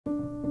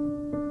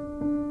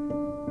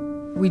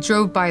We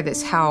drove by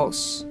this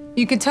house.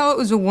 You could tell it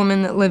was a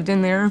woman that lived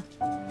in there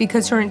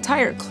because her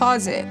entire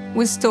closet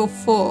was still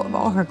full of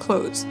all her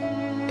clothes.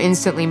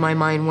 Instantly, my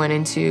mind went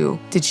into,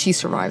 did she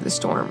survive the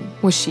storm?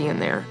 Was she in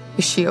there?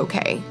 Is she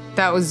okay?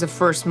 That was the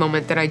first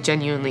moment that I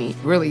genuinely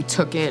really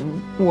took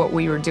in what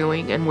we were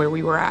doing and where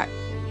we were at.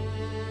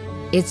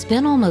 It's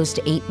been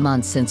almost 8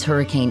 months since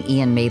Hurricane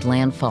Ian made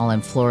landfall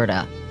in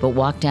Florida, but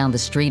walk down the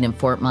street in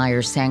Fort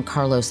Myers, San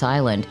Carlos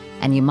Island,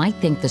 and you might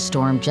think the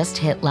storm just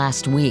hit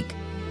last week.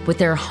 With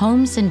their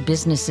homes and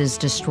businesses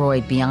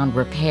destroyed beyond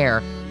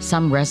repair,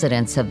 some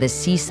residents of this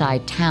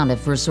seaside town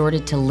have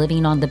resorted to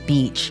living on the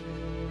beach.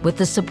 With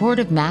the support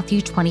of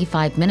Matthew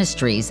 25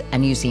 Ministries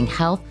and using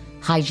health,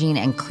 hygiene,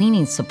 and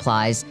cleaning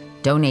supplies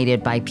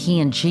donated by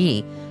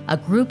P&G, a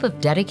group of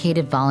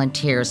dedicated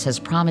volunteers has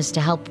promised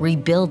to help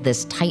rebuild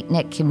this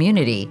tight-knit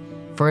community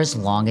for as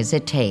long as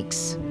it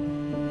takes.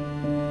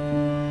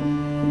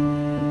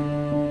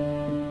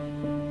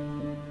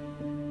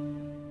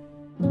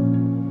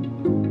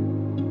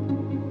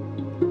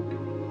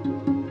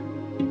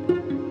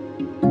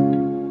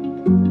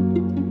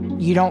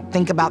 You don't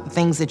think about the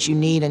things that you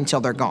need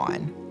until they're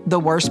gone. The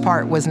worst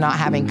part was not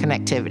having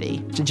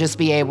connectivity, to just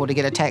be able to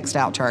get a text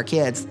out to our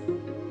kids.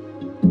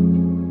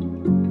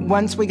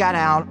 Once we got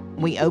out,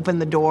 we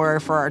opened the door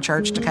for our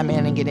church to come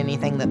in and get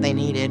anything that they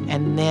needed.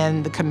 And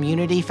then the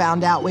community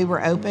found out we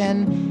were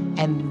open,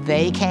 and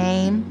they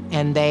came,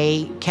 and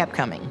they kept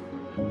coming.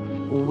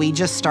 We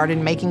just started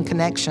making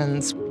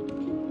connections.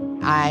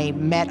 I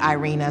met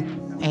Irina,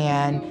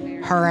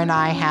 and her and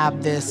I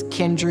have this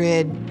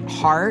kindred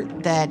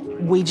heart that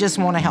we just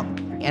want to help.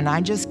 And I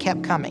just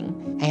kept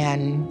coming,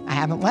 and I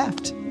haven't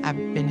left. I've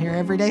been here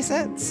every day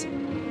since.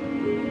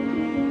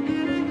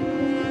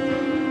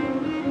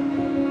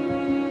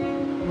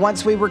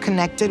 Once we were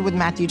connected with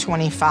Matthew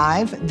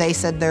 25, they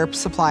said their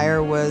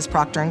supplier was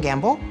Procter &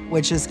 Gamble,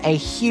 which is a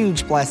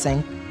huge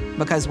blessing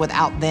because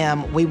without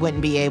them, we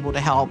wouldn't be able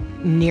to help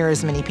near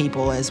as many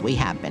people as we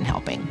have been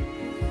helping.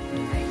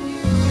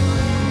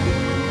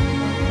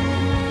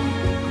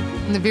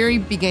 In the very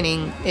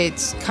beginning,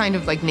 it's kind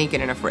of like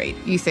naked and afraid.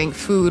 You think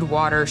food,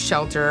 water,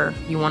 shelter.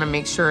 You want to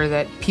make sure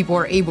that people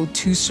are able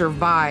to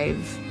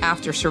survive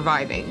after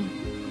surviving.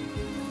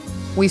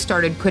 We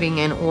started putting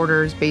in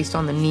orders based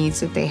on the needs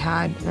that they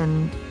had,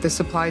 and the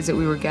supplies that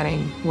we were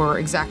getting were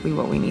exactly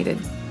what we needed.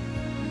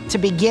 To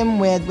begin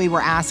with, we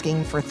were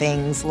asking for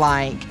things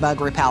like bug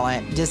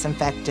repellent,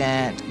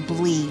 disinfectant,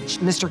 bleach,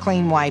 Mr.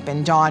 Clean Wipe,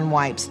 and Dawn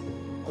wipes.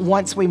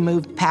 Once we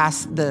moved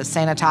past the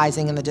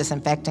sanitizing and the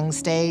disinfecting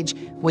stage,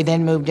 we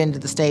then moved into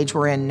the stage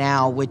we're in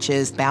now, which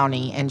is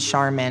Bounty and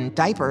Charmin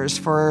diapers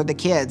for the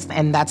kids.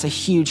 And that's a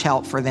huge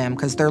help for them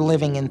because they're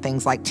living in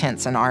things like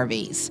tents and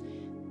RVs.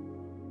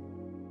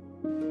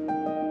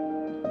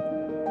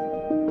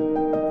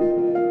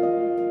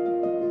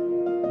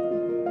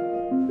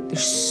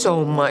 There's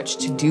so much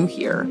to do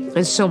here.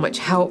 There's so much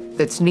help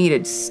that's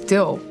needed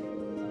still.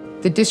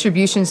 The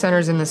distribution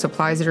centers and the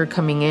supplies that are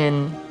coming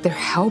in, they're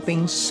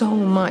helping so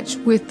much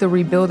with the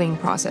rebuilding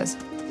process.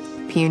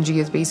 P&G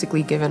has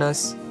basically given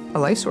us a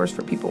life source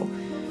for people.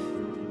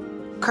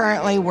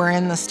 Currently, we're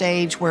in the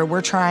stage where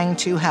we're trying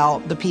to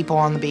help the people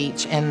on the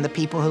beach and the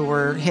people who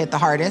were hit the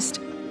hardest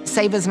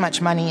save as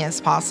much money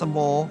as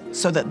possible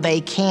so that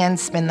they can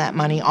spend that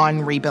money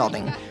on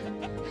rebuilding.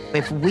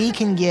 If we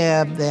can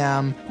give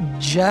them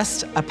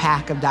just a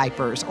pack of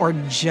diapers or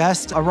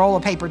just a roll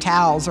of paper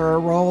towels or a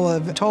roll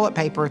of toilet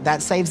paper,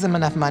 that saves them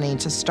enough money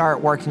to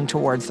start working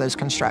towards those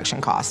construction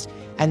costs.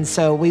 And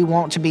so we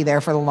want to be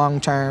there for the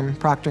long term.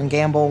 Procter &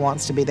 Gamble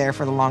wants to be there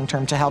for the long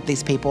term to help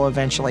these people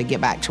eventually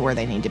get back to where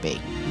they need to be.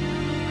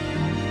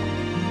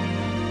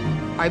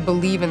 I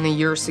believe in the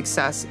your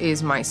success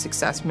is my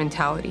success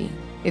mentality.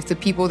 If the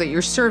people that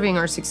you're serving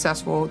are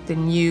successful,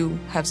 then you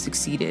have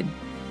succeeded.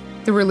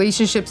 The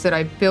relationships that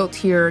I built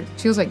here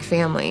feels like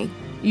family.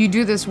 You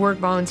do this work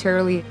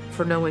voluntarily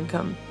for no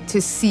income.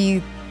 To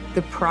see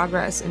the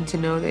progress and to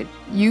know that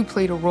you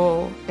played a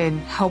role in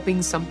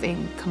helping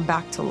something come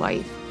back to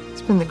life,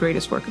 it's been the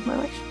greatest work of my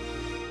life.